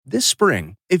This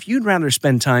spring, if you'd rather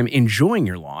spend time enjoying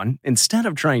your lawn instead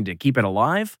of trying to keep it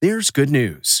alive, there's good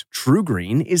news.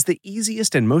 TruGreen is the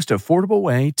easiest and most affordable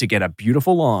way to get a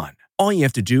beautiful lawn. All you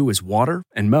have to do is water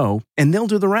and mow, and they'll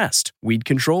do the rest. Weed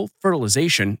control,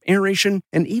 fertilization, aeration,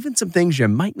 and even some things you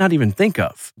might not even think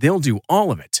of. They'll do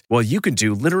all of it, while you can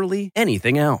do literally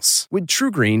anything else. With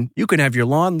TruGreen, you can have your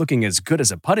lawn looking as good as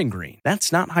a putting green.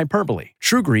 That's not hyperbole.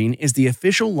 TruGreen is the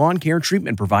official lawn care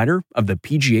treatment provider of the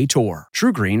PGA Tour.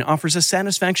 TruGreen offers a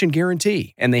satisfaction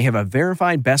guarantee, and they have a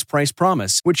verified best price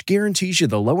promise, which guarantees you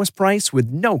the lowest price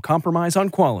with no compromise on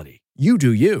quality. You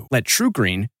do you. Let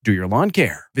TruGreen do your lawn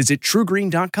care. Visit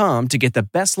TruGreen.com to get the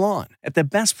best lawn at the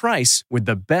best price with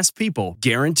the best people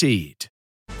guaranteed.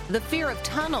 The fear of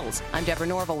tunnels. I'm Deborah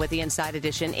Norville with the Inside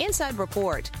Edition Inside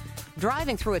Report.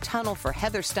 Driving through a tunnel for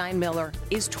Heather Steinmiller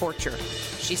is torture.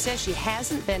 She says she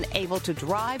hasn't been able to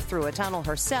drive through a tunnel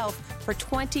herself for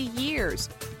 20 years.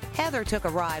 Heather took a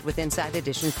ride with Inside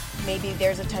Edition. Maybe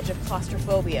there's a touch of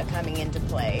claustrophobia coming into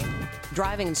play.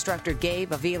 Driving instructor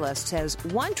Gabe Avila says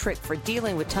one trick for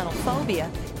dealing with tunnel phobia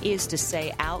is to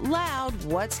say out loud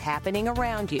what's happening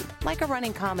around you, like a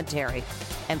running commentary.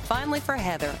 And finally for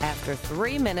Heather, after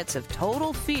 3 minutes of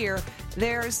total fear,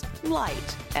 there's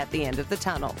light at the end of the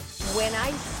tunnel. When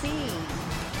I see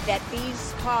that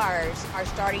these cars are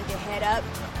starting to head up,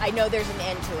 I know there's an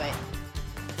end to it.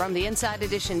 From the Inside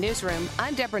Edition newsroom,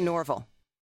 I'm Deborah Norville.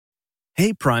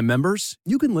 Hey, Prime members,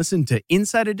 you can listen to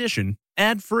Inside Edition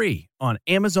ad-free on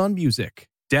Amazon Music.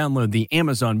 Download the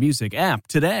Amazon Music app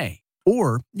today.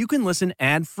 Or you can listen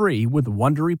ad-free with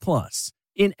Wondery Plus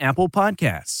in Apple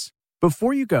Podcasts.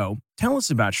 Before you go, tell us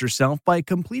about yourself by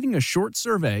completing a short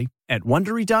survey at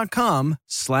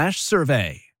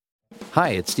Wondery.com/survey. Hi,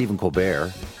 it's Stephen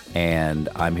Colbert, and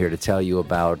I'm here to tell you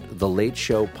about The Late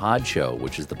Show Pod Show,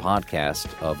 which is the podcast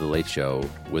of The Late Show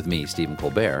with me, Stephen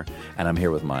Colbert, and I'm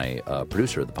here with my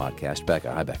producer of the podcast,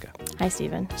 Becca. Hi, Becca. Hi,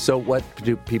 Stephen. So what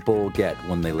do people get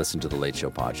when they listen to The Late Show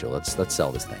Pod Show? Let's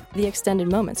sell this thing. The extended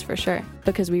moments, for sure,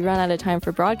 because we run out of time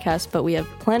for broadcast, but we have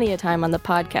plenty of time on the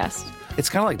podcast. It's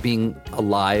kind of like being a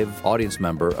live audience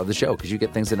member of the show because you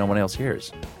get things that no one else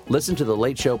hears. Listen to The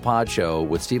Late Show Pod Show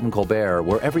with Stephen Colbert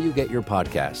wherever you get your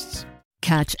podcasts.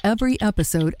 Catch every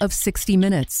episode of 60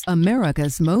 Minutes,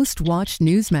 America's most watched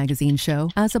news magazine show,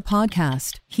 as a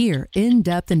podcast. Hear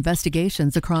in-depth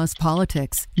investigations across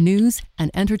politics, news,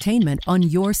 and entertainment on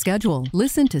your schedule.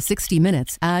 Listen to 60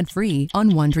 Minutes ad-free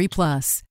on Wondery Plus.